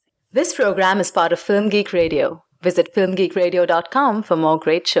This program is part of Film Geek Radio. Visit filmgeekradio.com for more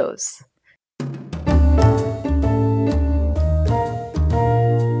great shows.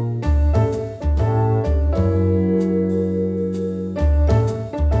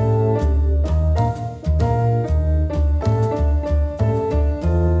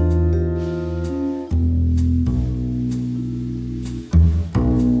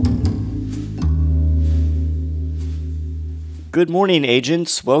 Good morning,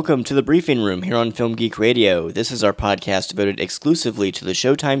 agents. Welcome to the briefing room here on Film Geek Radio. This is our podcast devoted exclusively to the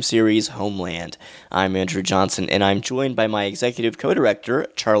Showtime series Homeland. I'm Andrew Johnson, and I'm joined by my executive co-director,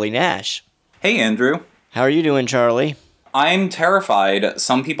 Charlie Nash. Hey, Andrew. How are you doing, Charlie? I'm terrified.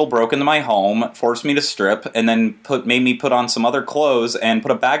 Some people broke into my home, forced me to strip, and then made me put on some other clothes and put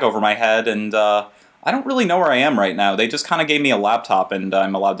a bag over my head, and I don't really know where I am right now. They just kind of gave me a laptop, and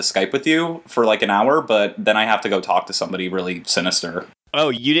I'm allowed to Skype with you for like an hour, but then I have to go talk to somebody really sinister. Oh,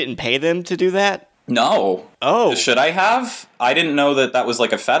 you didn't pay them to do that? No. Oh. Should I have? I didn't know that was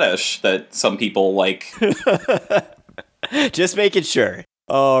like a fetish that some people like. Just making sure.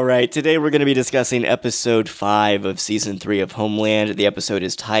 All right, today we're going to be discussing episode 5 of season 3 of Homeland. The episode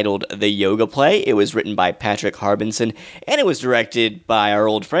is titled The Yoga Play. It was written by Patrick Harbinson, and it was directed by our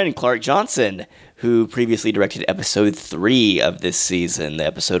old friend Clark Johnson, who previously directed episode 3 of this season, the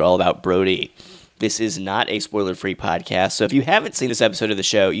episode all about Brody. This is not a spoiler-free podcast, so if you haven't seen this episode of the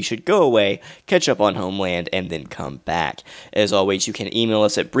show, you should go away, catch up on Homeland, and then come back. As always, you can email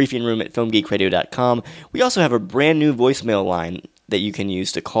us at briefingroom@filmgeekradio.com. We also have a brand new voicemail line that you can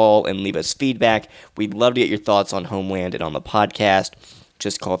use to call and leave us feedback. We'd love to get your thoughts on Homeland and on the podcast.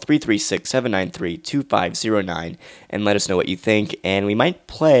 Just call 336-793-2509 and let us know what you think, and we might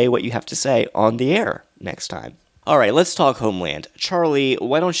play what you have to say on the air next time. All right, let's talk Homeland. Charlie,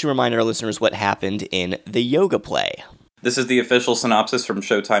 why don't you remind our listeners what happened in The Yoga Play? This is the official synopsis from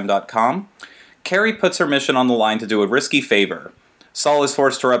Showtime.com. Carrie puts her mission on the line to do a risky favor. Saul is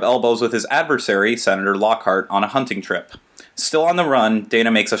forced to rub elbows with his adversary, Senator Lockhart, on a hunting trip. Still on the run,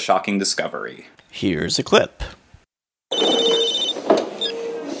 Dana makes a shocking discovery. Here's a clip.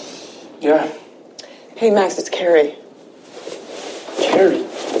 Yeah. Hey, Max, it's Carrie. Carrie.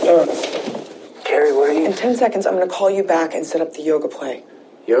 Carrie, what are you... In 10 seconds, I'm going to call you back and set up the yoga play.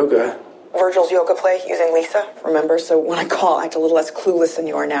 Yoga? Virgil's yoga play using Lisa, remember? So when I call, act a little less clueless than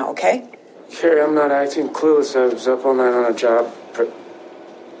you are now, okay? Carrie, I'm not acting clueless. I was up all night on a job.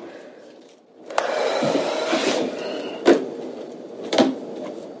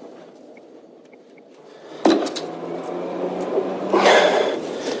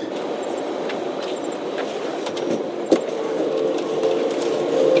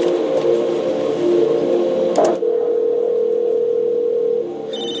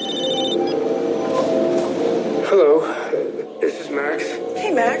 Hello, this is Max.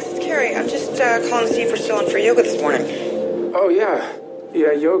 Hey, Max, it's Carrie. I'm just calling to see if we're still on for yoga this morning. Oh, yeah.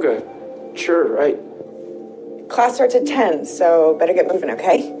 Yeah, yoga. Sure, right. Class starts at 10, so better get moving,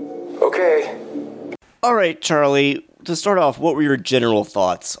 okay? Okay. All right, Charlie, to start off, what were your general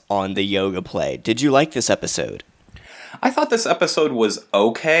thoughts on The Yoga Play? Did you like this episode? I thought this episode was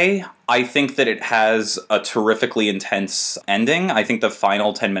okay. I think that it has a terrifically intense ending. I think the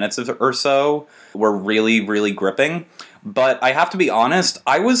final 10 minutes or so were really, really gripping. But I have to be honest,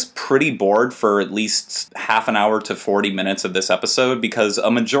 I was pretty bored for at least half an hour to 40 minutes of this episode because a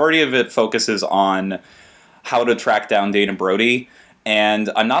majority of it focuses on how to track down Dana Brody. And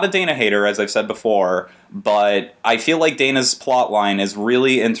I'm not a Dana hater, as I've said before, but I feel like Dana's plotline is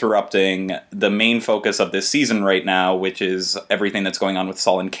really interrupting the main focus of this season right now, which is everything that's going on with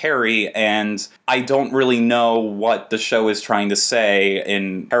Saul and Carrie, and I don't really know what the show is trying to say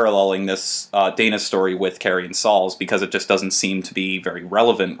in paralleling this Dana story with Carrie and Saul's, because it just doesn't seem to be very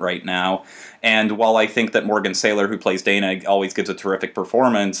relevant right now. And while I think that Morgan Saylor, who plays Dana, always gives a terrific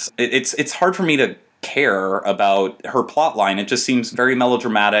performance, it's hard for me to care about her plotline. It just seems very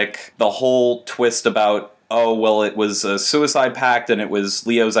melodramatic. The whole twist about, oh, well, it was a suicide pact and it was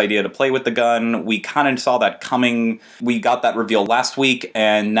Leo's idea to play with the gun. We kind of saw that coming. We got that reveal last week,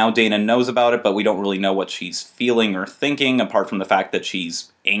 and now Dana knows about it, but we don't really know what she's feeling or thinking, apart from the fact that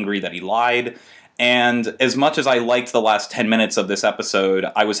she's angry that he lied. And as much as I liked the last 10 minutes of this episode,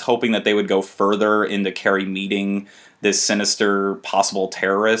 I was hoping that they would go further into Carrie meeting this sinister possible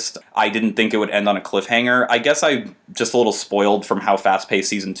terrorist. I didn't think it would end on a cliffhanger. I guess I'm just a little spoiled from how fast-paced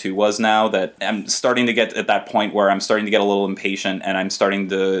season 2 was now, that I'm starting to get at that point where I'm starting to get a little impatient, and I'm starting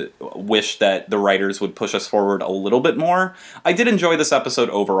to wish that the writers would push us forward a little bit more. I did enjoy this episode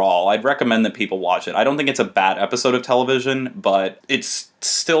overall. I'd recommend that people watch it. I don't think it's a bad episode of television, but it's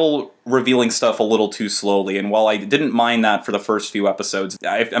still revealing stuff a little too slowly, and while I didn't mind that for the first few episodes,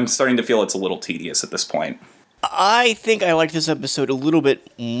 I'm starting to feel it's a little tedious at this point. I think I liked this episode a little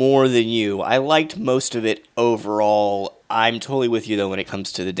bit more than you. I liked most of it overall. I'm totally with you, though, when it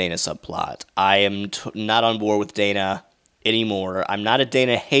comes to the Dana subplot. I am not on board with Dana anymore. I'm not a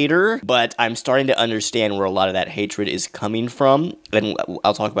Dana hater, but I'm starting to understand where a lot of that hatred is coming from, and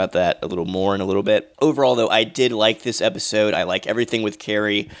I'll talk about that a little more in a little bit. Overall, though, I did like this episode. I like everything with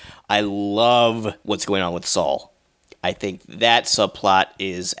Carrie. I love what's going on with Saul. I think that subplot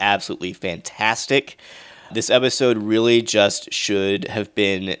is absolutely fantastic. This episode really just should have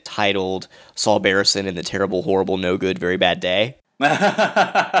been titled Saul Barrison and the Terrible, Horrible, No Good, Very Bad Day.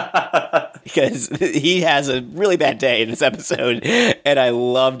 Because he has a really bad day in this episode, and I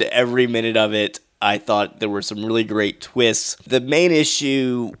loved every minute of it. I thought there were some really great twists. The main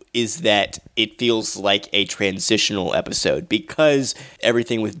issue is that it feels like a transitional episode, because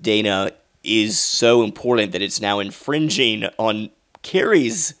everything with Dana is so important that it's now infringing on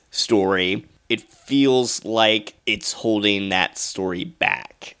Carrie's story. It feels like it's holding that story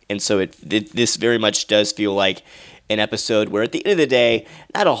back. And so this very much does feel like an episode where at the end of the day,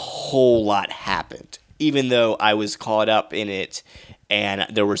 not a whole lot happened, even though I was caught up in it and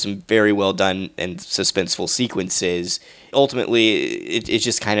there were some very well done and suspenseful sequences. Ultimately, it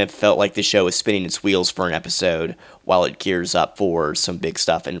just kind of felt like the show was spinning its wheels for an episode while it gears up for some big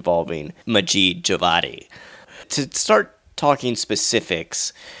stuff involving Majid Javadi. To start talking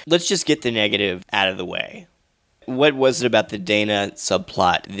specifics, let's just get the negative out of the way. What was it about the Dana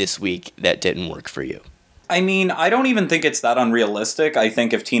subplot this week that didn't work for you? I mean, I don't even think it's that unrealistic. I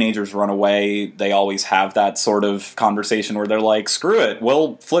think if teenagers run away, they always have that sort of conversation where they're like, screw it,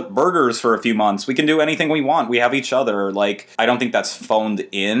 we'll flip burgers for a few months. We can do anything we want. We have each other. Like, I don't think that's phoned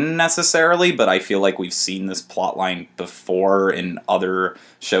in necessarily, but I feel like we've seen this plotline before in other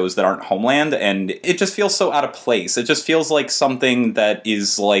shows that aren't Homeland, and it just feels so out of place. It just feels like something that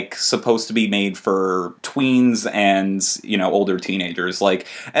is, like, supposed to be made for tweens and, you know, older teenagers. Like,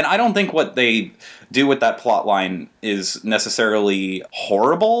 and I don't think what they do with that plot line is necessarily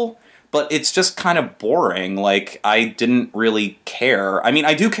horrible, but it's just kind of boring. Like, I didn't really care. I mean,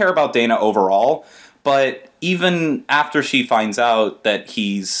 I do care about Dana overall, but even after she finds out that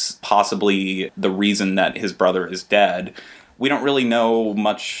he's possibly the reason that his brother is dead, we don't really know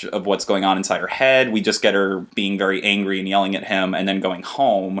much of what's going on inside her head. We just get her being very angry and yelling at him and then going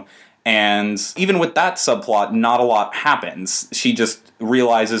home. And even with that subplot, not a lot happens. She just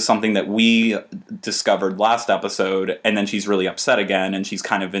realizes something that we discovered last episode, and then she's really upset again, and she's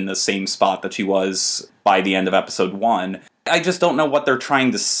kind of in the same spot that she was by the end of episode 1. I just don't know what they're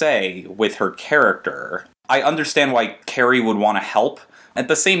trying to say with her character. I understand why Carrie would want to help. At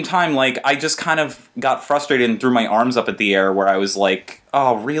the same time, like, I just kind of got frustrated and threw my arms up at the air where I was like,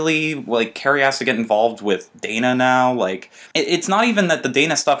 oh, really? Like, Carrie has to get involved with Dana now? Like, it's not even that the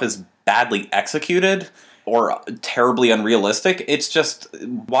Dana stuff is badly executed or terribly unrealistic. It's just,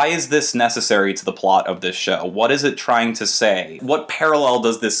 why is this necessary to the plot of this show? What is it trying to say? What parallel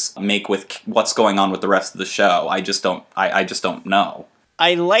does this make with what's going on with the rest of the show? I just don't know.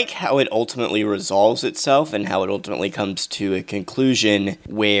 I like how it ultimately resolves itself and how it ultimately comes to a conclusion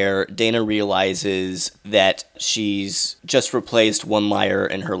where Dana realizes that she's just replaced one liar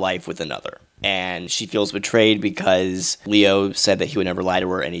in her life with another. And she feels betrayed because Leo said that he would never lie to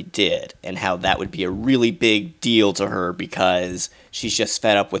her, and he did. And how that would be a really big deal to her because she's just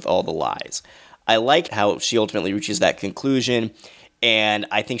fed up with all the lies. I like how she ultimately reaches that conclusion, and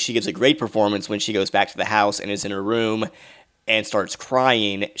I think she gives a great performance when she goes back to the house and is in her room and starts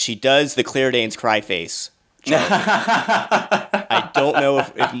crying. She does the Claire Danes cry face. I don't know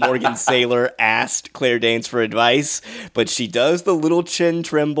if Morgan Saylor asked Claire Danes for advice, but she does the little chin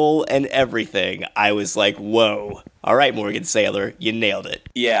tremble and everything. I was like, whoa. All right, Morgan Saylor, you nailed it.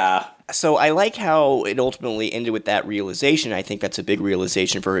 Yeah. So I like how it ultimately ended with that realization. I think that's a big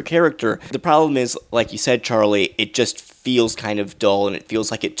realization for her character. The problem is, like you said, Charlie, it just feels kind of dull, and it feels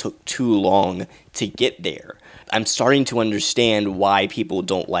like it took too long to get there. I'm starting to understand why people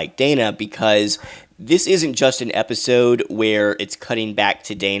don't like Dana, because this isn't just an episode where it's cutting back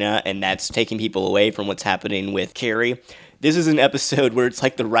to Dana and that's taking people away from what's happening with Carrie. This is an episode where it's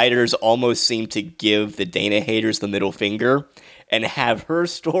like the writers almost seem to give the Dana haters the middle finger and have her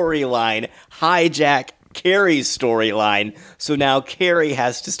storyline hijack Carrie's storyline. So now Carrie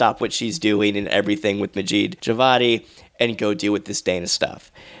has to stop what she's doing and everything with Majid Javadi and go deal with this Dana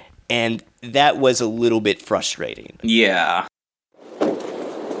stuff. And that was a little bit frustrating. Yeah.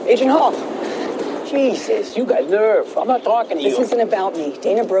 Agent Hall. Jesus, you got nerve. I'm not talking to you. This isn't about me.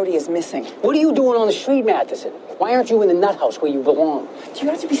 Dana Brody is missing. What are you doing on the street, Matheson? Why aren't you in the nut house where you belong? Do you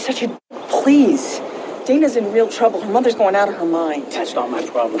have to be such a... Please. Dana's in real trouble. Her mother's going out of her mind. That's not my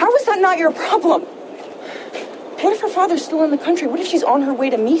problem. How is that not your problem? What if her father's still in the country? What if she's on her way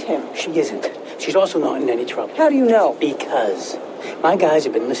to meet him? She isn't. She's also not in any trouble. How do you know? Because my guys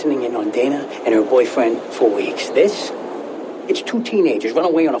have been listening in on Dana and her boyfriend for weeks. It's two teenagers run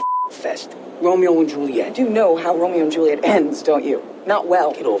away on a fest. Romeo and Juliet. You do know how Romeo and Juliet ends, don't you? Not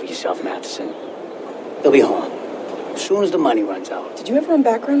well. Get over yourself, Matheson. They'll be home as soon as the money runs out. Did you ever run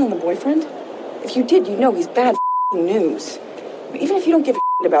background on the boyfriend? If you did, you know he's bad news. Even if you don't give a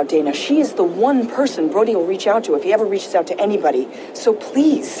about Dana, she is the one person Brody will reach out to if he ever reaches out to anybody. So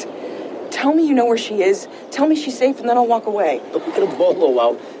please, tell me you know where she is, tell me she's safe, and then I'll walk away. Look, we got a bolo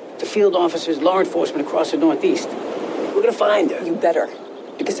out. The field officers, law enforcement across the Northeast. We're gonna find her. You better.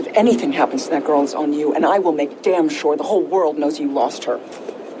 Because if anything happens to that girl, it's on you, and I will make damn sure the whole world knows you lost her.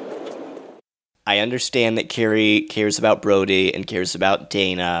 I understand that Carrie cares about Brody and cares about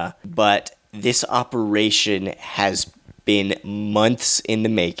Dana, but this operation has been months in the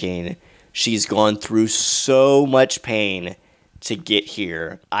making. She's gone through so much pain to get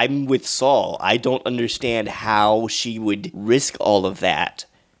here. I'm with Saul. I don't understand how she would risk all of that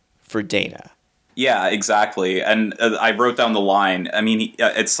for Dana. Yeah, exactly. And I wrote down the line. I mean,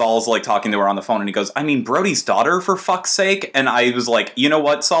 it's Saul's like talking to her on the phone, and he goes, I mean, Brody's daughter, for fuck's sake. And I was like, you know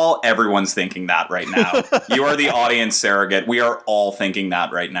what, Saul? Everyone's thinking that right now. You are the audience surrogate. We are all thinking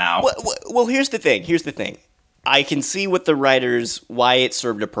that right now. Well, here's the thing. I can see what the writers, why it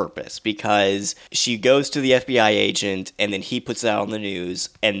served a purpose, because she goes to the FBI agent, and then he puts it out on the news,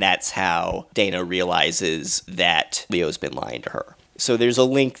 and that's how Dana realizes that Leo's been lying to her. So there's a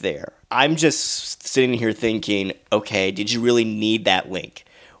link there. I'm just sitting here thinking, okay, did you really need that link?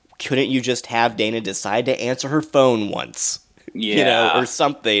 Couldn't you just have Dana decide to answer her phone once? Yeah. You know, or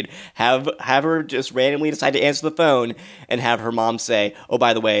something. Have her just randomly decide to answer the phone and have her mom say, oh,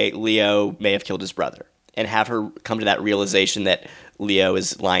 by the way, Leo may have killed his brother. And have her come to that realization that Leo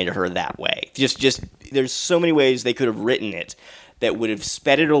is lying to her that way. Just there's so many ways they could have written it that would have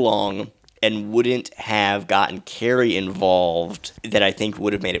sped it along and wouldn't have gotten Carrie involved that I think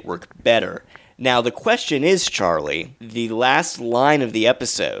would have made it work better. Now, the question is, Charlie, the last line of the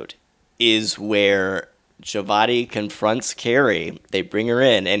episode is where Javadi confronts Carrie. They bring her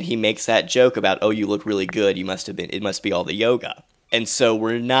in, and he makes that joke about, oh, you look really good. It must be all the yoga. And so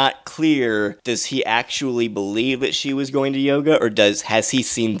we're not clear, does he actually believe that she was going to yoga, or has he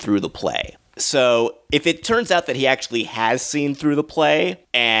seen through the play? So if it turns out that he actually has seen through the play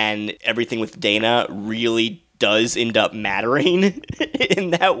and everything with Dana really does end up mattering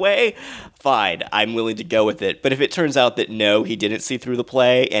in that way, fine, I'm willing to go with it. But if it turns out that no, he didn't see through the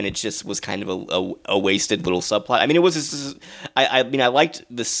play and it just was kind of a wasted little subplot. I mean, it was I liked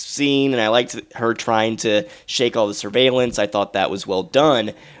the scene and I liked her trying to shake all the surveillance. I thought that was well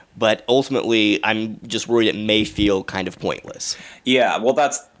done. But ultimately, I'm just worried it may feel kind of pointless. Yeah, well,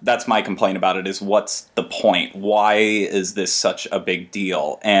 that's my complaint about it, is what's the point? Why is this such a big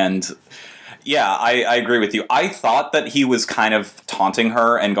deal? And yeah, I agree with you. I thought that he was kind of taunting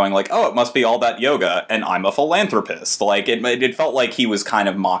her and going like, oh, it must be all that yoga, and I'm a philanthropist. Like, it felt like he was kind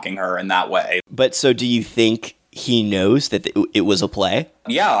of mocking her in that way. But so do you think he knows that it was a play?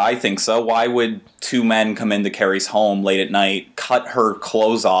 Yeah, I think so. Why would two men come into Carrie's home late at night, cut her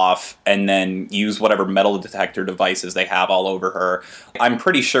clothes off, and then use whatever metal detector devices they have all over her? I'm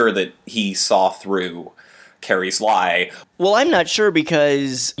pretty sure that he saw through Carrie's lie. Well, I'm not sure,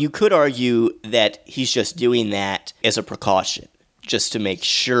 because you could argue that he's just doing that as a precaution, just to make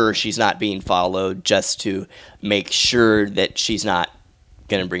sure she's not being followed, just to make sure that she's not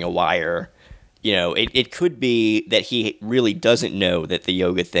going to bring a wire. You know, it could be that he really doesn't know that the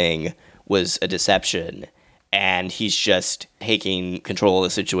yoga thing was a deception, and he's just taking control of the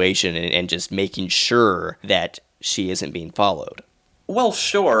situation and just making sure that she isn't being followed. Well,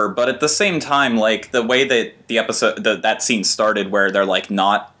 sure, but at the same time, like, the way that the episode, that scene started where they're, like,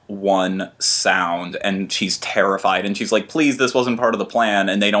 not one sound, and she's terrified, and she's like, please, this wasn't part of the plan,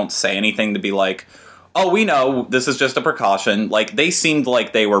 and they don't say anything to be like, oh, we know, this is just a precaution. Like, they seemed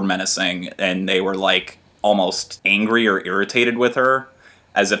like they were menacing, and they were, like, almost angry or irritated with her,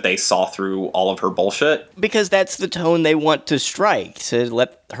 as if they saw through all of her bullshit. Because that's the tone they want to strike, to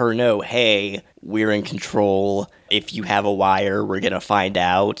let her know, hey, we're in control. If you have a wire, we're going to find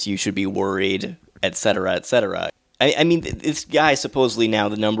out. You should be worried, etc., etc. I mean, this guy is supposedly now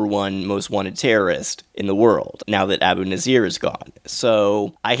the number one most wanted terrorist in the world, now that Abu Nazir is gone.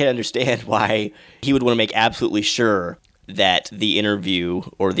 So I can understand why he would want to make absolutely sure that the interview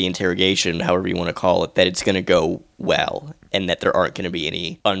or the interrogation, however you want to call it, that it's going to go well and that there aren't going to be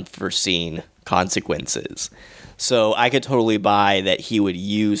any unforeseen consequences. So I could totally buy that he would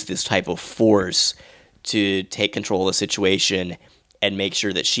use this type of force to take control of the situation and make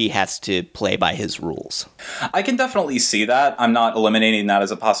sure that she has to play by his rules. I can definitely see that. I'm not eliminating that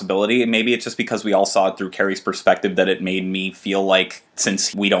as a possibility. Maybe it's just because we all saw it through Carrie's perspective that it made me feel like,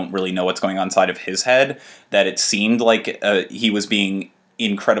 since we don't really know what's going on inside of his head, that it seemed like he was being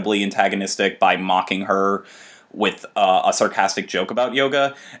incredibly antagonistic by mocking her with a sarcastic joke about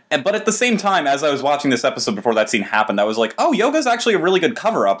yoga. But at the same time, as I was watching this episode before that scene happened, I was like, oh, yoga's actually a really good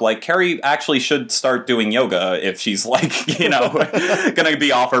cover-up. Like, Carrie actually should start doing yoga if she's, like, you know, gonna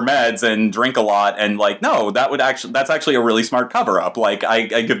be off her meds and drink a lot. And, like, no, that's actually a really smart cover-up. Like,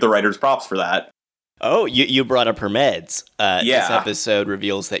 I give the writers props for that. Oh, you brought up her meds. Yeah. This episode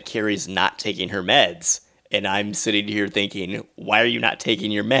reveals that Carrie's not taking her meds. And I'm sitting here thinking, why are you not taking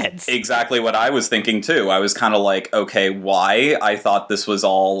your meds? Exactly what I was thinking, too. I was kind of like, okay, why? I thought this was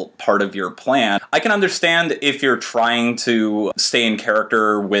all part of your plan. I can understand if you're trying to stay in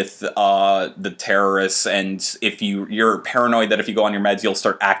character with the terrorists, and if you're paranoid that if you go on your meds, you'll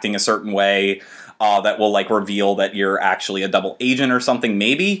start acting a certain way. That will, like, reveal that you're actually a double agent or something,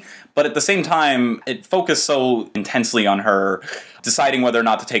 maybe. But at the same time, it focused so intensely on her deciding whether or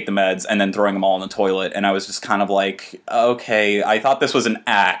not to take the meds and then throwing them all in the toilet. And I was just kind of like, okay, I thought this was an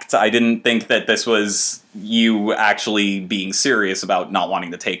act. I didn't think that this was you actually being serious about not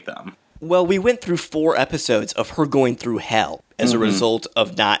wanting to take them. Well, we went through 4 episodes of her going through hell as a result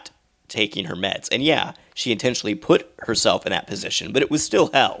of not taking her meds. And yeah, she intentionally put herself in that position, but it was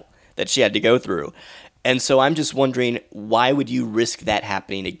still hell that she had to go through. And so I'm just wondering, why would you risk that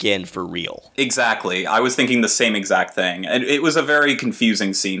happening again for real? Exactly. I was thinking the same exact thing. And it was a very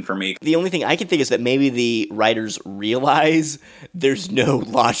confusing scene for me. The only thing I can think is that maybe the writers realize there's no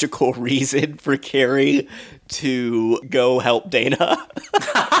logical reason for Carrie to go help Dana.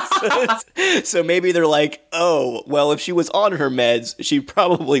 So maybe they're like, oh, well, if she was on her meds, she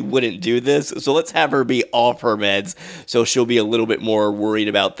probably wouldn't do this. So let's have her be off her meds so she'll be a little bit more worried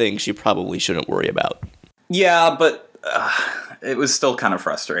about things she probably shouldn't worry about. Yeah, but it was still kind of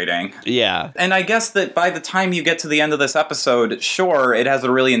frustrating. Yeah. And I guess that by the time you get to the end of this episode, sure, it has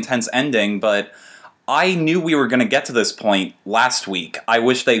a really intense ending, but I knew we were going to get to this point last week. I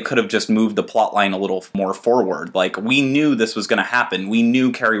wish they could have just moved the plot line a little more forward. Like, we knew this was going to happen. We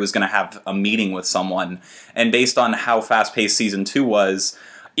knew Carrie was going to have a meeting with someone. And based on how fast-paced Season 2 was,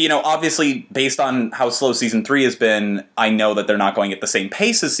 you know, obviously, based on how slow Season 3 has been, I know that they're not going at the same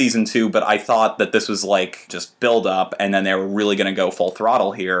pace as Season 2, but I thought that this was, like, just build up, and then they were really going to go full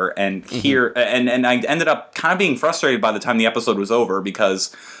throttle here. And and I ended up kind of being frustrated by the time the episode was over, because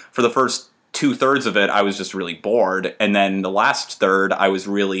for the first 2/3 of it, I was just really bored. And then the last third, I was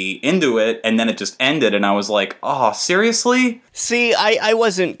really into it. And then it just ended. And I was like, oh, seriously? See, I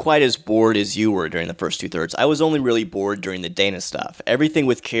wasn't quite as bored as you were during the first 2/3. I was only really bored during the Dana stuff. Everything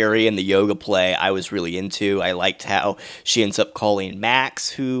with Carrie and the yoga play, I was really into. I liked how she ends up calling Max,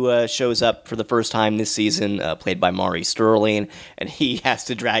 who shows up for the first time this season, played by Maury Sterling. And he has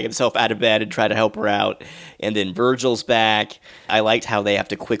to drag himself out of bed and try to help her out. And then Virgil's back. I liked how they have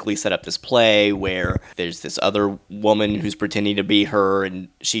to quickly set up this play where there's this other woman who's pretending to be her, and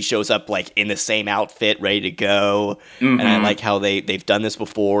she shows up like in the same outfit, ready to go. And I like how they've done this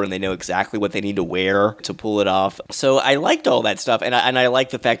before and they know exactly what they need to wear to pull it off. So I liked all that stuff, and I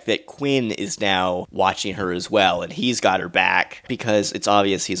like the fact that Quinn is now watching her as well, and he's got her back because it's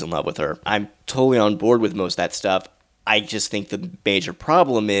obvious he's in love with her. I'm totally on board with most of that stuff. I just think the major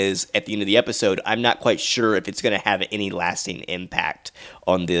problem is, at the end of the episode, I'm not quite sure if it's going to have any lasting impact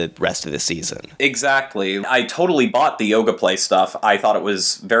on the rest of the season. Exactly. I totally bought the yoga play stuff. I thought it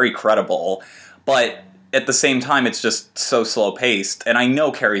was very credible, but at the same time, it's just so slow-paced, and I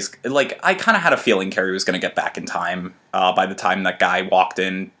know Carrie's, like, I kind of had a feeling Carrie was going to get back in time by the time that guy walked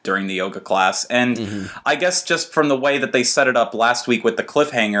in during the yoga class, and I guess just from the way that they set it up last week with the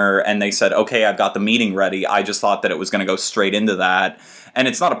cliffhanger, and they said, okay, I've got the meeting ready, I just thought that it was going to go straight into that, and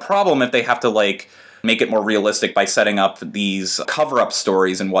it's not a problem if they have to, like, make it more realistic by setting up these cover-up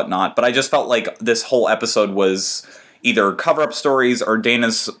stories and whatnot, but I just felt like this whole episode was either cover-up stories or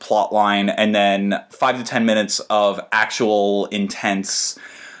Dana's plot line, and then 5 to 10 minutes of actual intense,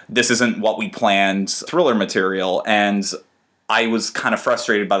 this isn't what we planned thriller material. And I was kind of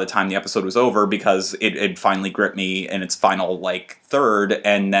frustrated by the time the episode was over because it finally gripped me in its final, like, third,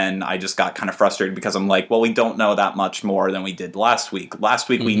 and then I just got kind of frustrated because I'm like, well, we don't know that much more than we did last week. Last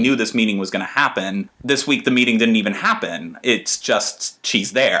week we knew this meeting was going to happen. This week the meeting didn't even happen. It's just,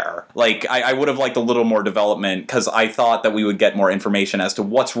 she's there. Like, I would have liked a little more development because I thought that we would get more information as to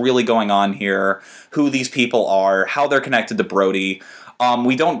what's really going on here, who these people are, how they're connected to Brody.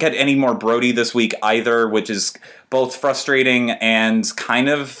 We don't get any more Brody this week either, which is both frustrating and kind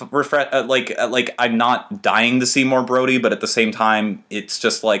of like I'm not dying to see more Brody, but at the same time, it's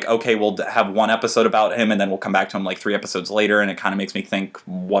just like, okay, we'll have one episode about him, and then we'll come back to him like 3 episodes later, and it kind of makes me think,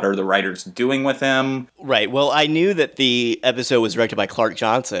 what are the writers doing with him? Right. Well, I knew that the episode was directed by Clark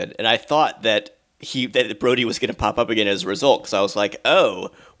Johnson, and I thought that Brody was going to pop up again as a result, because I was like, oh,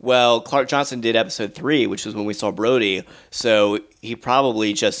 well, Clark Johnson did episode 3, which was when we saw Brody, so he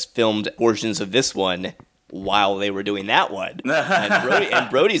probably just filmed portions of this one while they were doing that one. And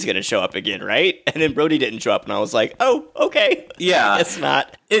Brody's going to show up again, right? And then Brody didn't show up, and I was like, oh, okay. Yeah. It's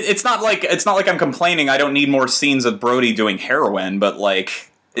not. It's not like I'm complaining I don't need more scenes of Brody doing heroin, but like,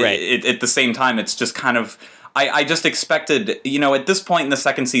 right. At the same time, it's just kind of... I just expected, at this point in the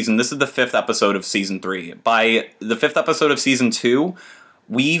second season, this is the 5th episode of season 3. By the 5th episode of season 2,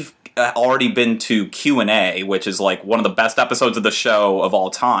 we've already been to Q&A, which is like one of the best episodes of the show of all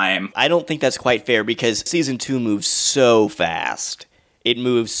time. I don't think that's quite fair because season 2 moves so fast. It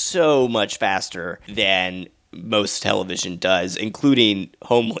moves so much faster than most television does, including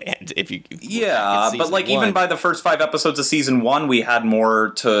Homeland. But like even by the first 5 episodes of season 1, we had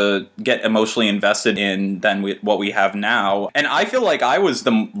more to get emotionally invested in than what we have now. And I feel like I was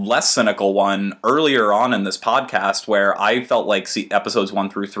the less cynical one earlier on in this podcast, where I felt like episodes 1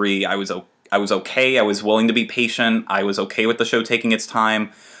 through 3, I was okay. I was willing to be patient. I was okay with the show taking its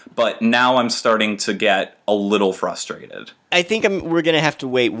time. But now I'm starting to get a little frustrated. I think we're going to have to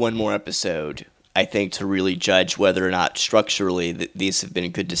wait one more episode, I think, to really judge whether or not structurally these have been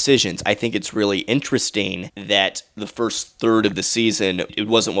good decisions. I think it's really interesting that the first third of the season, it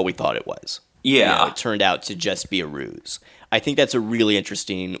wasn't what we thought it was. Yeah. It turned out to just be a ruse. I think that's a really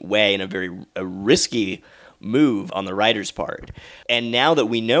interesting way and a risky move on the writer's part. And now that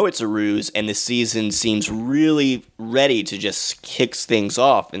we know it's a ruse and the season seems really ready to just kick things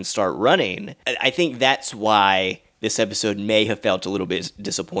off and start running, I think that's why this episode may have felt a little bit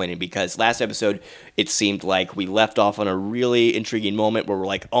disappointing, because last episode, it seemed like we left off on a really intriguing moment where we're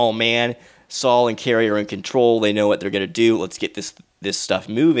like, oh man, Saul and Carrie are in control. They know what they're going to do. Let's get this stuff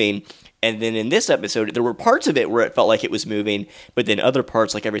moving. And then in this episode, there were parts of it where it felt like it was moving, but then other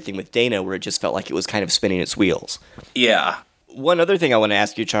parts, like everything with Dana, where it just felt like it was kind of spinning its wheels. Yeah. One other thing I want to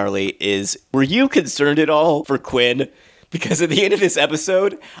ask you, Charlie, is were you concerned at all for Quinn? Because at the end of this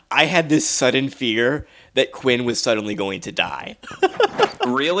episode, I had this sudden fear that Quinn was suddenly going to die.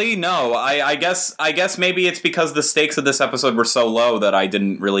 Really? No. I guess maybe it's because the stakes of this episode were so low that I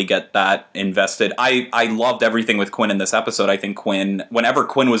didn't really get that invested. I loved everything with Quinn in this episode. I think whenever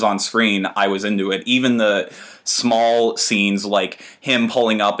Quinn was on screen, I was into it. Even the small scenes like him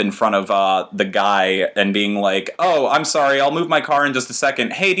pulling up in front of the guy and being like, oh, I'm sorry, I'll move my car in just a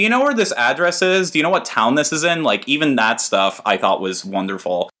second. Hey, do you know where this address is? Do you know what town this is in? Like, even that stuff I thought was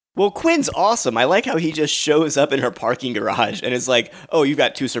wonderful. Well, Quinn's awesome. I like how he just shows up in her parking garage and is like, oh, you've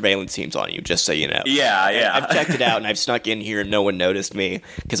got 2 surveillance teams on you, just so you know. Yeah. I've checked it out and I've snuck in here and no one noticed me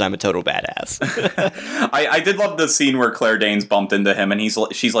because I'm a total badass. I did love the scene where Claire Danes bumped into him and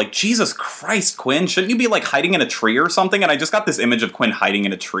she's like, Jesus Christ, Quinn, shouldn't you be like hiding in a tree or something? And I just got this image of Quinn hiding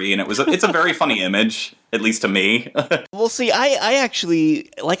in a tree, and it's a very funny image, at least to me. Well, see, I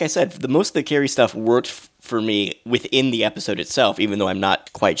actually, like I said, most of the Carrie stuff worked for me within the episode itself, even though I'm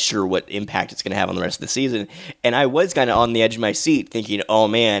not quite sure what impact it's going to have on the rest of the season. And I was kind of on the edge of my seat thinking, oh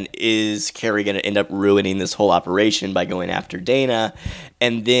man, is Carrie going to end up ruining this whole operation by going after Dana?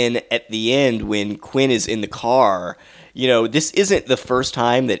 And then at the end, when Quinn is in the car, this isn't the first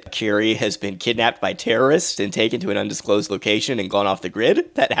time that Carrie has been kidnapped by terrorists and taken to an undisclosed location and gone off the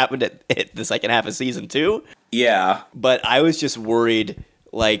grid. That happened at the second half of season 2. Yeah. But I was just worried,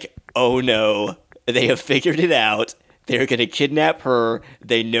 like, oh no, they have figured it out. They're going to kidnap her.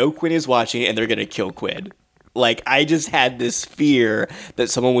 They know Quinn is watching, and they're going to kill Quinn. Like, I just had this fear that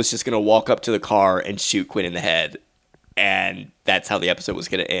someone was just going to walk up to the car and shoot Quinn in the head. And that's how the episode was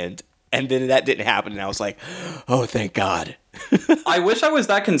going to end. And then that didn't happen, and I was like, oh, thank God. I wish I was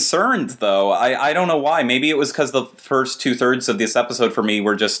that concerned, though. I don't know why. Maybe it was because the first 2/3 of this episode for me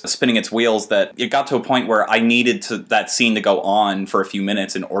were just spinning its wheels, that it got to a point where I needed that scene to go on for a few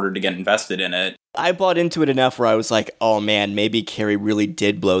minutes in order to get invested in it. I bought into it enough where I was like, oh man, maybe Carrie really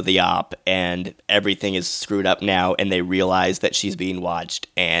did blow the op and everything is screwed up now and they realize that she's being watched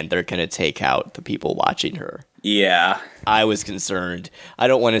and they're going to take out the people watching her. Yeah. I was concerned. I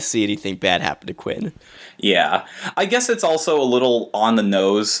don't want to see anything bad happen to Quinn. Yeah. I guess it's also a little on the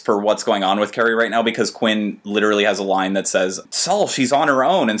nose for what's going on with Carrie right now because Quinn literally has a line that says, Saul, she's on her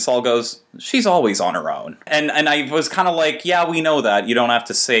own. And Saul goes, she's always on her own. And I was kind of like, yeah, we know that. You don't have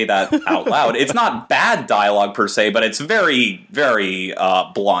to say that out loud. It's not bad dialogue per se, but it's very, very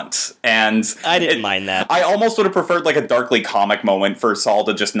blunt. And I didn't mind that. I almost would have preferred like a darkly comic moment for Saul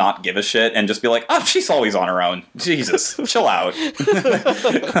to just not give a shit and just be like, oh, she's always on her own. Jesus, chill out.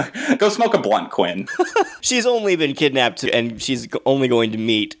 Go smoke a blunt, Quinn. She's only been kidnapped and she's only going to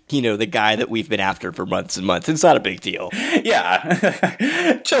meet, the guy that we've been after for months and months. It's not a big deal.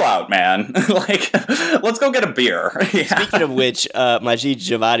 Yeah. Chill out, man. Like, let's go get a beer. Yeah. Speaking of which, Majid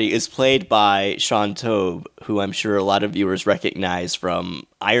Javadi is played by Sean Tobe, who I'm sure a lot of viewers recognize from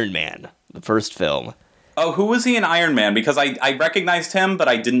Iron Man, the first film. Oh, who was he in Iron Man? Because I recognized him, but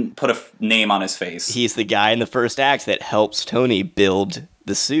I didn't put a name on his face. He's the guy in the first act that helps Tony build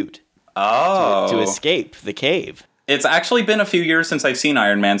the suit. Oh. To escape the cave. It's actually been a few years since I've seen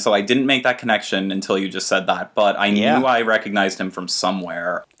Iron Man, so I didn't make that connection until you just said that. But I knew I recognized him from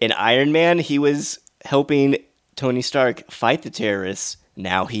somewhere. In Iron Man, he was helping Tony Stark fight the terrorists.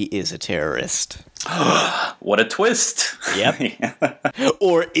 Now he is a terrorist. What a twist. Yep.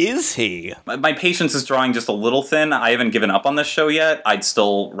 Or is he? My patience is drawing just a little thin. I haven't given up on this show yet. I'd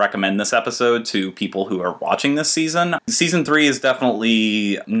still recommend this episode to people who are watching this season. Season 3 is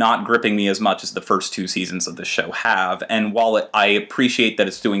definitely not gripping me as much as the first 2 seasons of the show have. And while I appreciate that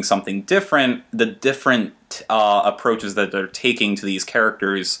it's doing something different, the different approaches that they're taking to these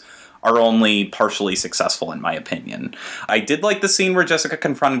characters are only partially successful, in my opinion. I did like the scene where Jessica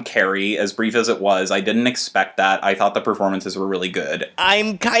confronted Carrie, as brief as it was. I didn't expect that. I thought the performances were really good.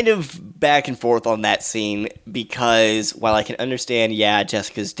 I'm kind of back and forth on that scene, because while I can understand,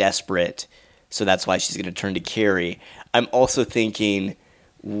 Jessica's desperate, so that's why she's going to turn to Carrie, I'm also thinking,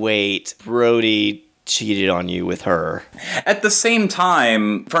 wait, Brody cheated on you with her. At the same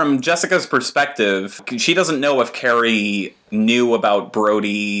time, from Jessica's perspective, she doesn't know if Carrie knew about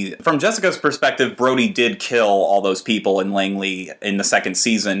Brody. From Jessica's perspective, Brody did kill all those people in Langley in the second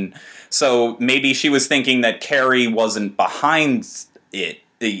season. So maybe she was thinking that Carrie wasn't behind it,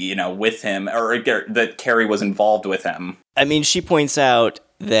 with him, or that Carrie was involved with him. I mean, she points out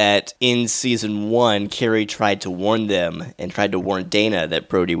that in season 1, Carrie tried to warn them and tried to warn Dana that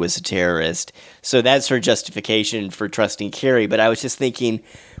Brody was a terrorist. So that's her justification for trusting Carrie. But I was just thinking,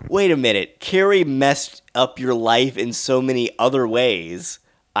 wait a minute, Carrie messed up your life in so many other ways.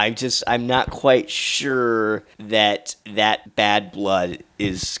 I'm not quite sure that bad blood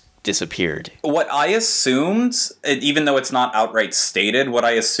is disappeared. What I assumed, even though it's not outright stated, what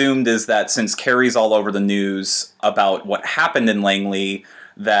I assumed is that since Carrie's all over the news about what happened in Langley,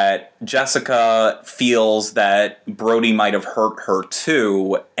 that Jessica feels that Brody might have hurt her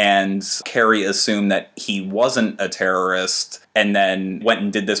too, and Carrie assumed that he wasn't a terrorist, and then went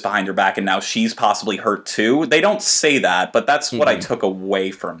and did this behind her back, and now she's possibly hurt too. They don't say that, but that's what I took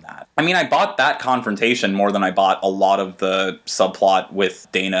away from that. I mean, I bought that confrontation more than I bought a lot of the subplot with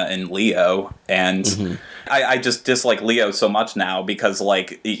Dana and Leo, and I just dislike Leo so much now because,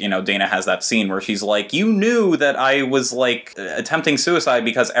 Dana has that scene where she's like, you knew that I was, attempting suicide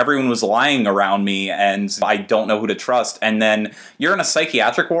because everyone was lying around me and I don't know who to trust. And then you're in a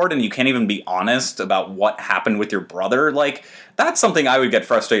psychiatric ward and you can't even be honest about what happened with your brother. That's something I would get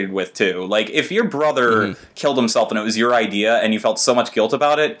frustrated with, too. If your brother killed himself and it was your idea and you felt so much guilt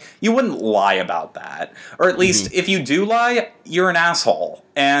about it, you wouldn't lie about that. Or at least, if you do lie, you're an asshole.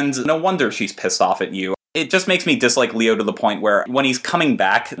 And no wonder she's pissed off at you. It just makes me dislike Leo to the point where when he's coming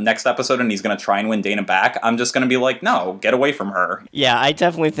back next episode and he's going to try and win Dana back, I'm just going to be like, no, get away from her. Yeah, I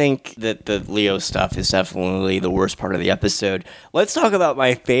definitely think that the Leo stuff is definitely the worst part of the episode. Let's talk about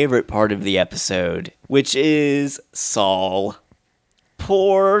my favorite part of the episode, which is Saul.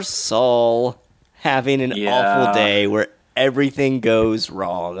 Poor Saul having an awful day where everything goes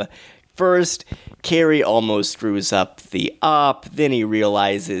wrong. First, Carrie almost screws up the op, then he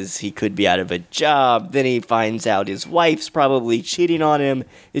realizes he could be out of a job, then he finds out his wife's probably cheating on him.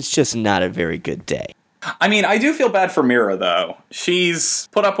 It's just not a very good day. I mean, I do feel bad for Mira, though. She's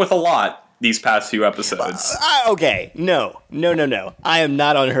put up with a lot these past few episodes. Okay, no. I am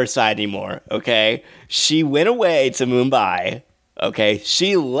not on her side anymore, okay? She went away to Mumbai, okay?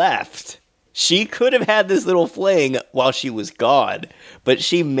 She left. She could have had this little fling while she was gone, but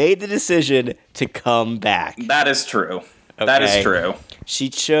she made the decision to come back. That is true. Okay? That is true. She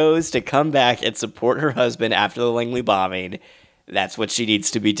chose to come back and support her husband after the Langley bombing. That's what she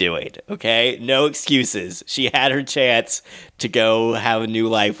needs to be doing, okay? No excuses. She had her chance to go have a new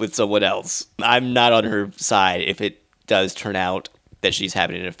life with someone else. I'm not on her side if it does turn out that she's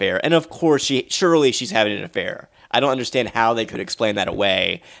having an affair. And of course, surely she's having an affair. I don't understand how they could explain that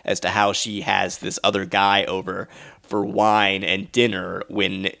away as to how she has this other guy over for wine and dinner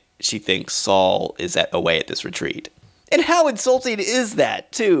when she thinks Saul is away at this retreat. And how insulting is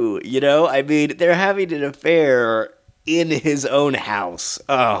that, too? You know, I mean, they're having an affair in his own house.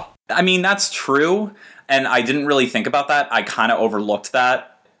 Oh. I mean, that's true, and I didn't really think about that. I kind of overlooked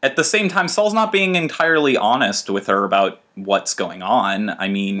that. At the same time, Saul's not being entirely honest with her about what's going on. I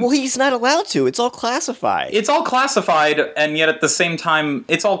mean... Well, he's not allowed to. It's all classified. It's all classified, and yet at the same time,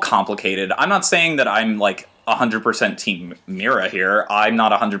 it's all complicated. I'm not saying that I'm, 100% Team Mira here. I'm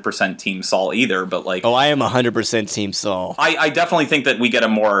not 100% Team Saul either, but Oh, I am 100% Team Saul. I definitely think that we get a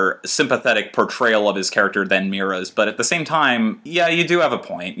more sympathetic portrayal of his character than Mira's, but at the same time, yeah, you do have a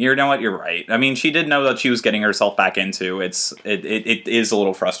point. You know what? You're right. I mean, she did know that she was getting herself back into. It is a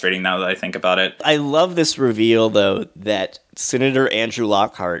little frustrating now that I think about it. I love this reveal, though, that Senator Andrew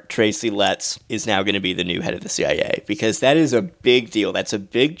Lockhart, Tracy Letts, is now going to be the new head of the CIA, because that is a big deal. That's a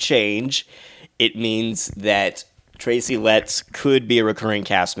big change. It means that Tracy Letts could be a recurring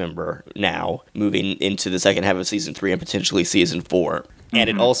cast member now, moving into the second half of Season 3 and potentially Season 4. Mm-hmm. And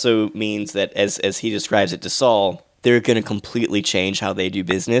it also means that, as he describes it to Saul, they're going to completely change how they do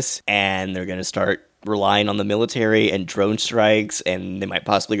business, and they're going to start relying on the military and drone strikes, and they might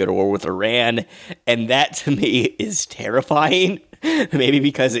possibly go to war with Iran. And that, to me, is terrifying. Maybe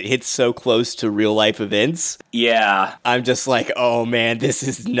because it hits so close to real life events. Yeah. I'm just like, oh man, this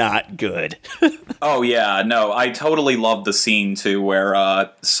is not good. Oh yeah, no, I totally loved the scene too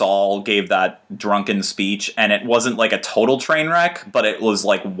where Saul gave that drunken speech, and it wasn't like a total train wreck, but it was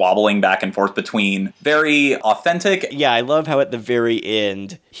like wobbling back and forth between very authentic. Yeah, I love how at the very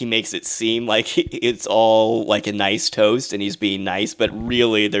end he makes it seem like it's all like a nice toast and he's being nice, but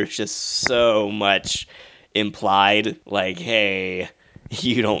really there's just so much implied, like, hey,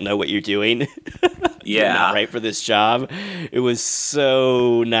 you don't know what you're doing. Yeah. You're not right for this job. It was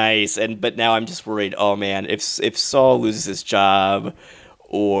so nice. But now I'm just worried, oh man, if Saul loses his job,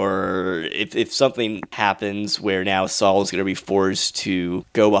 or if something happens where now Saul is going to be forced to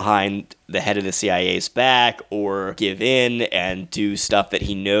go behind the head of the CIA's back or give in and do stuff that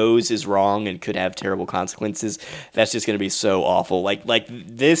he knows is wrong and could have terrible consequences, that's just going to be so awful. Like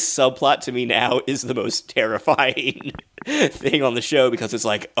this subplot to me now is the most terrifying thing on the show, because it's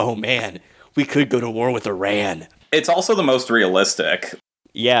like, oh man, we could go to war with Iran. It's also the most realistic.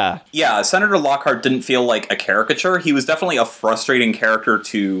 Yeah. Yeah, Senator Lockhart didn't feel like a caricature. He was definitely a frustrating character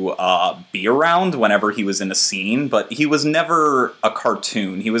to be around whenever he was in a scene, but he was never a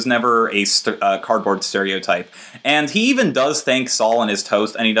cartoon. He was never a cardboard stereotype. And he even does thank Saul and his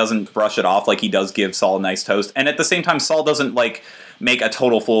toast, and he doesn't brush it off. Like, he does give Saul a nice toast. And at the same time, Saul doesn't, make a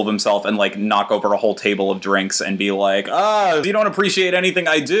total fool of himself and knock over a whole table of drinks and be like, you don't appreciate anything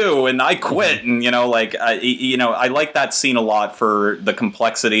I do and I quit. And I like that scene a lot for the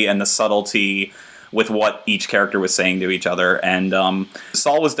complexity and the subtlety with what each character was saying to each other. And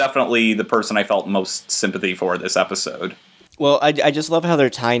Saul was definitely the person I felt most sympathy for this episode. Well, I just love how they're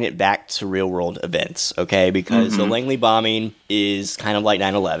tying it back to real-world events, okay? Because the Langley bombing is kind of like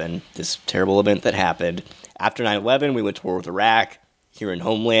 9/11, this terrible event that happened. After 9/11, we went to war with Iraq. Here in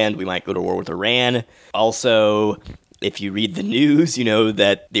Homeland, we might go to war with Iran. Also, if you read the news, you know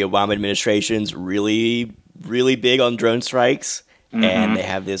that the Obama administration's really, really big on drone strikes. Mm-hmm. And they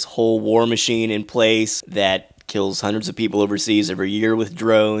have this whole war machine in place that kills hundreds of people overseas every year with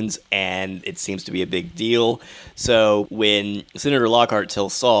drones, and it seems to be a big deal. So when Senator Lockhart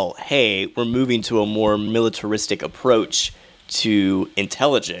tells Saul, hey, we're moving to a more militaristic approach to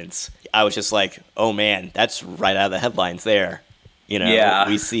intelligence, I was just like, oh man, that's right out of the headlines there. You know, yeah.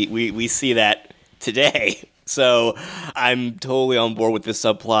 we see that today. So I'm totally on board with this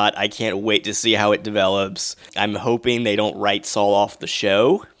subplot. I can't wait to see how it develops. I'm hoping they don't write Saul off the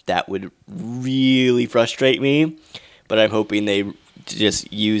show. That would really frustrate me. But I'm hoping they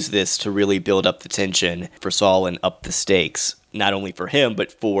just use this to really build up the tension for Saul and up the stakes. Not only for him,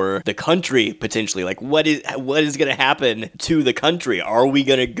 but for the country, potentially. Like, what is going to happen to the country? Are we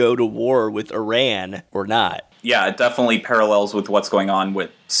going to go to war with Iran or not? Yeah, it definitely parallels with what's going on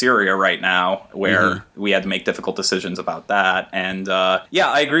with Syria right now, where we had to make difficult decisions about that. And yeah,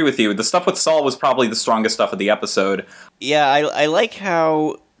 I agree with you. The stuff with Saul was probably the strongest stuff of the episode. Yeah, I like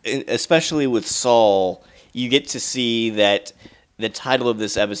how, especially with Saul, you get to see that the title of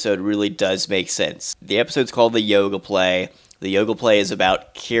this episode really does make sense. The episode's called The Yoga Play. The yoga play is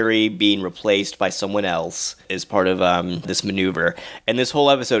about Carrie being replaced by someone else as part of this maneuver. And this whole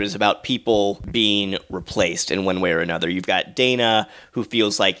episode is about people being replaced in one way or another. You've got Dana, who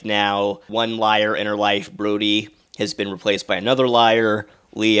feels like now one liar in her life, Brody, has been replaced by another liar,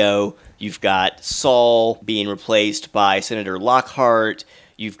 Leo. You've got Saul being replaced by Senator Lockhart.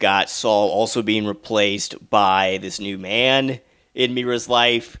 You've got Saul also being replaced by this new man in Mira's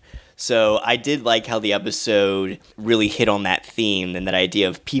life. So I did like how the episode really hit on that theme and that idea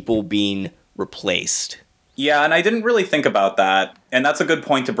of people being replaced. Yeah, and I didn't really think about that, and that's a good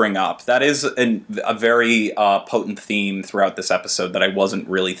point to bring up. That is a very potent theme throughout this episode that I wasn't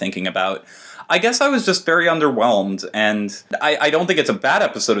really thinking about. I guess I was just very underwhelmed, and I don't think it's a bad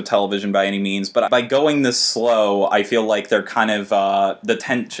episode of television by any means, but by going this slow, I feel like they're kind of,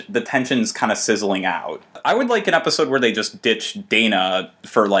 the tension's kind of sizzling out. I would like an episode where they just ditch Dana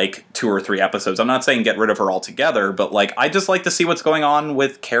for, like, 2 or 3 episodes. I'm not saying get rid of her altogether, but, like, I just like to see what's going on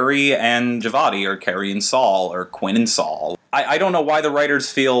with Carrie and Javadi, or Carrie and Saul, or Quinn and Saul. I don't know why the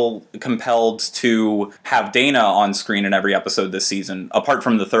writers feel compelled to have Dana on screen in every episode this season, apart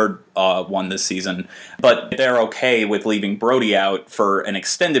from the third one this season, but they're okay with leaving Brody out for an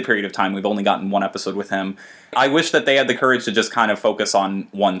extended period of time. We've only gotten 1 episode with him. I wish that they had the courage to just kind of focus on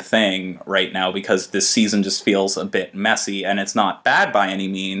one thing right now, because this season just feels a bit messy, and it's not bad by any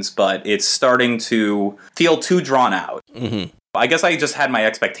means, but it's starting to feel too drawn out. Mm-hmm. I guess I just had my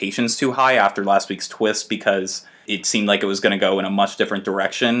expectations too high after last week's twist, because it seemed like it was going to go in a much different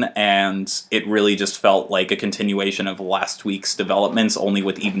direction, and it really just felt like a continuation of last week's developments, only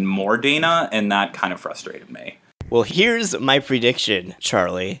with even more Dana, and that kind of frustrated me. Well, here's my prediction,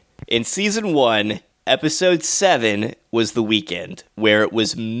 Charlie. In season 1, episode 7 was The Weekend, where it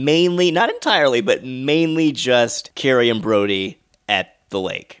was mainly, not entirely, but mainly just Carrie and Brody at the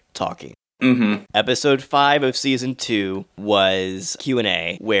lake talking. Mm-hmm. Episode 5 of season 2 was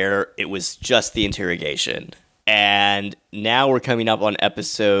Q&A, where it was just the interrogation. And now we're coming up on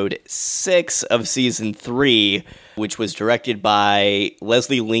episode 6 of season 3, which was directed by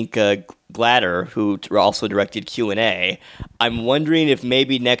Leslie Linka Glatter, who also directed Q&A. I'm wondering if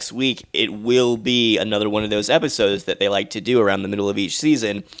maybe next week it will be another one of those episodes that they like to do around the middle of each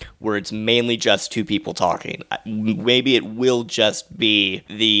season, where it's mainly just 2 people talking. Maybe it will just be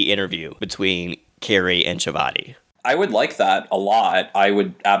the interview between Carrie and Javadi. I would like that a lot. I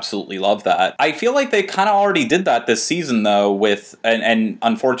would absolutely love that. I feel like they kind of already did that this season, though, with, and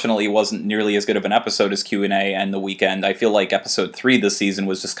unfortunately it wasn't nearly as good of an episode as Q&A and The Weekend. I feel like episode 3 this season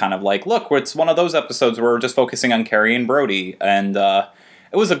was just kind of like, look, it's one of those episodes where we're just focusing on Carrie and Brody, and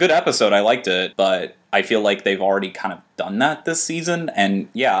it was a good episode. I liked it, but I feel like they've already kind of done that this season, and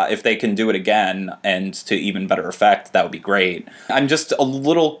yeah, if they can do it again, and to even better effect, that would be great. I'm just a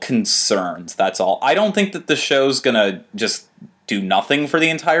little concerned, that's all. I don't think that the show's gonna just do nothing for the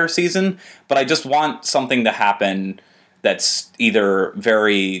entire season, but I just want something to happen that's either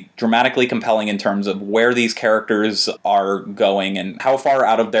very dramatically compelling in terms of where these characters are going and how far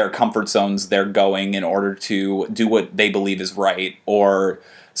out of their comfort zones they're going in order to do what they believe is right, or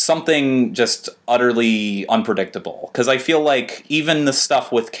something just utterly unpredictable. Because I feel like even the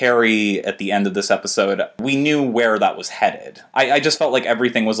stuff with Carrie at the end of this episode, we knew where that was headed. I just felt like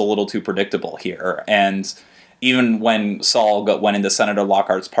everything was a little too predictable here, and even when Saul went into Senator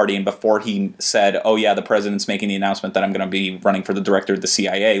Lockhart's party, and before he said, oh yeah, the president's making the announcement that I'm going to be running for the director of the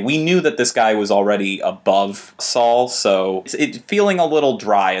CIA, we knew that this guy was already above Saul, so it's feeling a little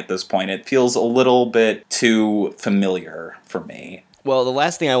dry at this point. It feels a little bit too familiar for me. Well, the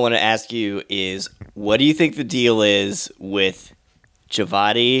last thing I want to ask you is, what do you think the deal is with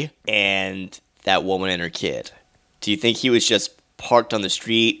Javadi and that woman and her kid? Do you think he was just parked on the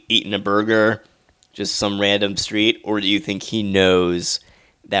street eating a burger, just some random street, or do you think he knows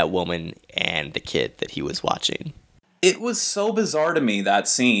that woman and the kid that he was watching? It was so bizarre to me, that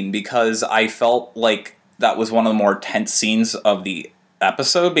scene, because I felt like that was one of the more tense scenes of the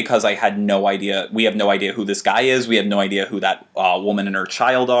episode, because I had no idea. We have no idea who this guy is. We have no idea who that woman and her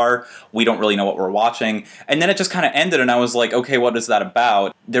child are. We don't really know what we're watching. And then it just kind of ended, and I was like, okay, what is that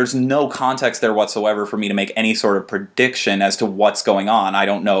about? There's no context there whatsoever for me to make any sort of prediction as to what's going on. I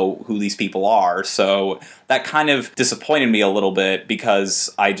don't know who these people are. So that kind of disappointed me a little bit,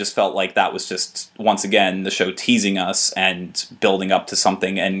 because I just felt like that was just, once again, the show teasing us and building up to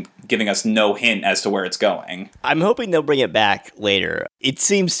something and giving us no hint as to where it's going. I'm hoping they'll bring it back later. It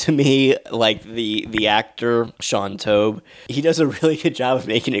seems to me like the actor, Sean Tobe, he does a really good job of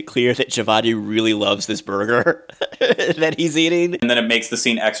making it clear that Javadi really loves this burger that he's eating. And then it makes the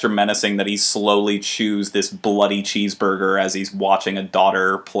scene extra menacing that he slowly chews this bloody cheeseburger as he's watching a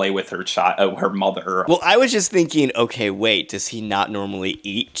daughter play with her mother. Well, I was just thinking, okay, wait, does he not normally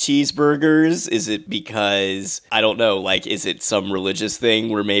eat cheeseburgers? Is it because, I don't know, like, is it some religious thing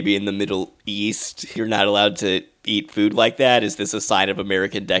where maybe in the Middle East you're not allowed to eat food like that? Is this a sign of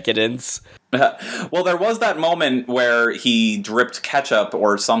American decadence? Well, there was that moment where he dripped ketchup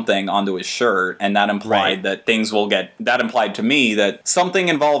or something onto his shirt, and that implied that things will get. That implied to me that something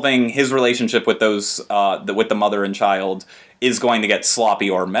involving his relationship with with the mother and child is going to get sloppy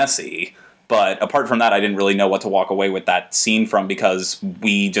or messy. But apart from that, I didn't really know what to walk away with that scene from, because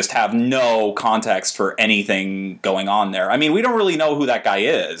we just have no context for anything going on there. I mean, we don't really know who that guy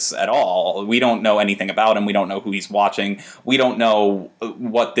is at all. We don't know anything about him. We don't know who he's watching. We don't know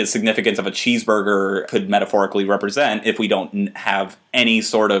what the significance of a cheeseburger could metaphorically represent if we don't have any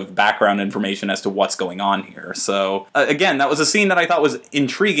sort of background information as to what's going on here. So, again, that was a scene that I thought was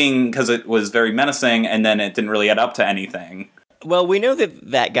intriguing because it was very menacing, and then it didn't really add up to anything. Well, we know that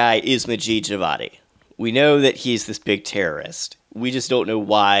that guy is Majid Javadi. We know that he's this big terrorist. We just don't know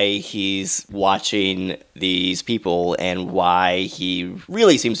why he's watching these people and why he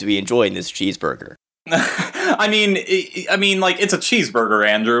really seems to be enjoying this cheeseburger. I mean, like, it's a cheeseburger,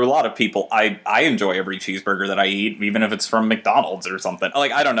 Andrew. A lot of people, I enjoy every cheeseburger that I eat, even if it's from McDonald's or something.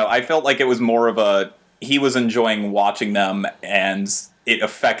 Like, I don't know. I felt like it was more of he was enjoying watching them, and it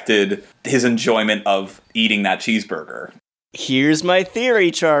affected his enjoyment of eating that cheeseburger. Here's my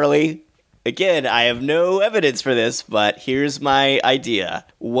theory, Charlie. Again, I have no evidence for this, but here's my idea.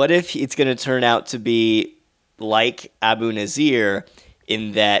 What if it's going to turn out to be like Abu Nazir,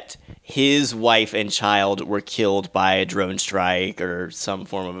 in that his wife and child were killed by a drone strike or some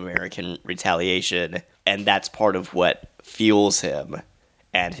form of American retaliation, and that's part of what fuels him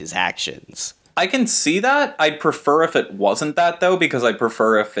and his actions? I can see that. I'd prefer if it wasn't that, though, because I'd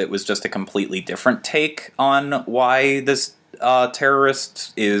prefer if it was just a completely different take on why this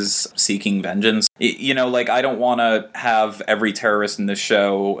terrorist is seeking vengeance. You know, like, I don't want to have every terrorist in this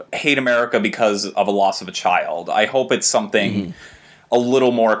show hate America because of a loss of a child. I hope it's something a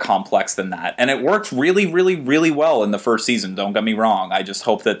little more complex than that. And it worked really, really, really well in the first season, don't get me wrong. I just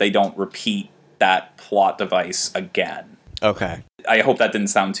hope that they don't repeat that plot device again. Okay. I hope that didn't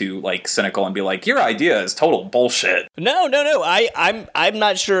sound too, like, cynical and be like, your idea is total bullshit. No. I'm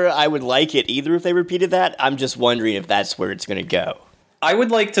not sure I would like it either if they repeated that. I'm just wondering if that's where it's going to go. I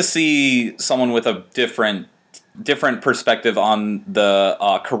would like to see someone with a different perspective on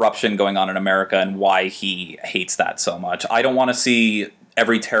the corruption going on in America and why he hates that so much. I don't want to see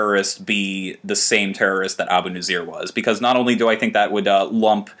every terrorist be the same terrorist that Abu Nazir was, because not only do I think that would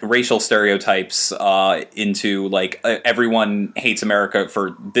lump racial stereotypes into, like, everyone hates America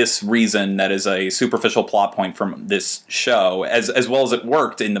for this reason that is a superficial plot point from this show, as well as it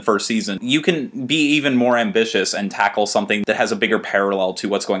worked in the first season. You can be even more ambitious and tackle something that has a bigger parallel to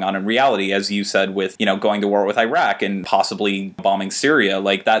what's going on in reality, as you said, with, you know, going to war with Iraq and possibly bombing Syria.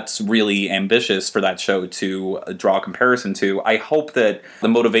 Like, that's really ambitious for that show to draw a comparison to. I hope that the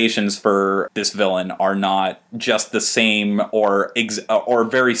motivations for this villain are not just the same or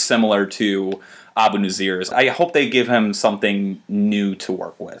very similar to Abu Nazir's. I hope they give him something new to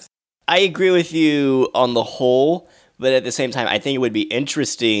work with. I agree with you on the whole, but at the same time, I think it would be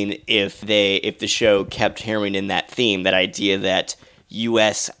interesting if the show kept hammering in that theme, that idea that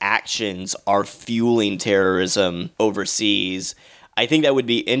U.S. actions are fueling terrorism overseas. I think that would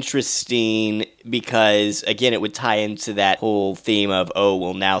be interesting because, again, it would tie into that whole theme of, oh,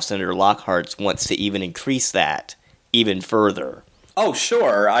 well, now Senator Lockhart wants to even increase that even further. Oh,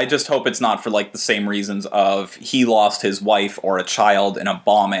 sure. I just hope it's not for, like, the same reasons of he lost his wife or a child in a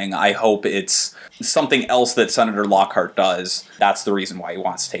bombing. I hope it's something else that Senator Lockhart does. That's the reason why he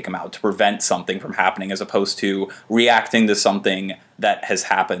wants to take him out, to prevent something from happening, as opposed to reacting to something that has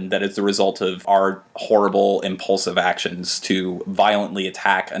happened that is the result of our horrible, impulsive actions to violently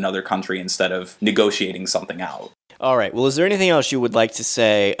attack another country instead of negotiating something out. All right. Well, is there anything else you would like to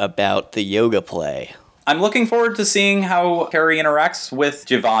say about the yoga play? I'm looking forward to seeing how Carrie interacts with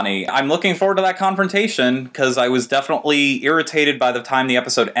Giovanni. I'm looking forward to that confrontation, because I was definitely irritated by the time the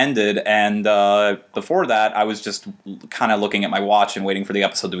episode ended, and before that, I was just kind of looking at my watch and waiting for the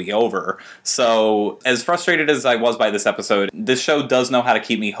episode to be over. So, as frustrated as I was by this episode, this show does know how to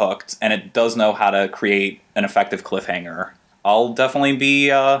keep me hooked, and it does know how to create an effective cliffhanger. I'll definitely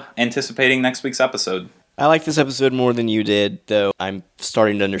be anticipating next week's episode. I like this episode more than you did, though I'm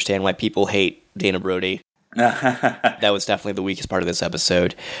starting to understand why people hate Dana Brody. That was definitely the weakest part of this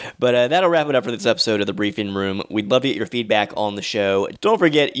episode. But that'll wrap it up for this episode of The Briefing Room. We'd love to get your feedback on the show. Don't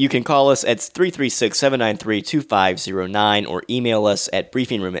forget, you can call us at 336-793-2509 or email us at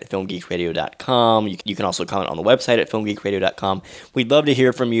briefingroom@filmgeekradio.com. You can also comment on the website at filmgeekradio.com. We'd love to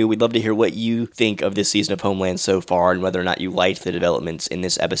hear from you. We'd love to hear what you think of this season of Homeland so far and whether or not you liked the developments in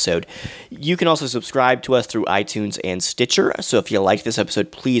this episode. You can also subscribe to us through iTunes and Stitcher. So if you liked this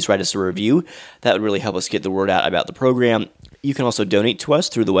episode, please write us a review. That would really help us get the word out about the program. You can also donate to us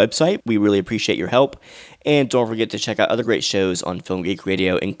through the website. We really appreciate your help. And don't forget to check out other great shows on Film Geek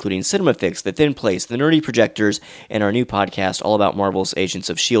Radio, including Cinema Fix, The Thin Place, The Nerdy Projectors, and our new podcast all about Marvel's Agents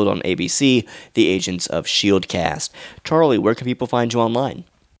of S.H.I.E.L.D. on ABC, the Agents of S.H.I.E.L.D. cast. Charlie, where can people find you online?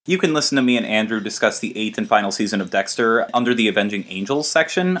 You can listen to me and Andrew discuss the 8th and final season of Dexter under the Avenging Angels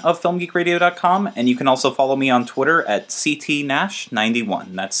section of FilmGeekRadio.com, and you can also follow me on Twitter at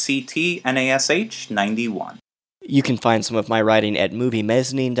CTNash91. That's CTNASH 91. You can find some of my writing at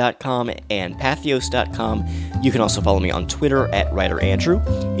MovieMezzanine.com and Pathos.com. You can also follow me on Twitter at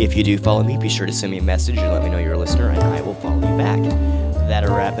WriterAndrew. If you do follow me, be sure to send me a message and let me know you're a listener, and I will follow you back.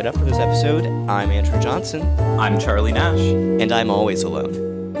 That'll wrap it up for this episode. I'm Andrew Johnson. I'm Charlie Nash. And I'm always alone.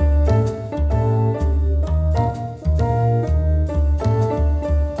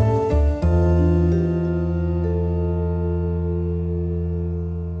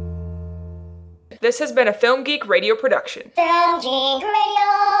 This has been a Film Geek Radio production. Film Geek Radio.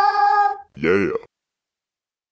 Yeah.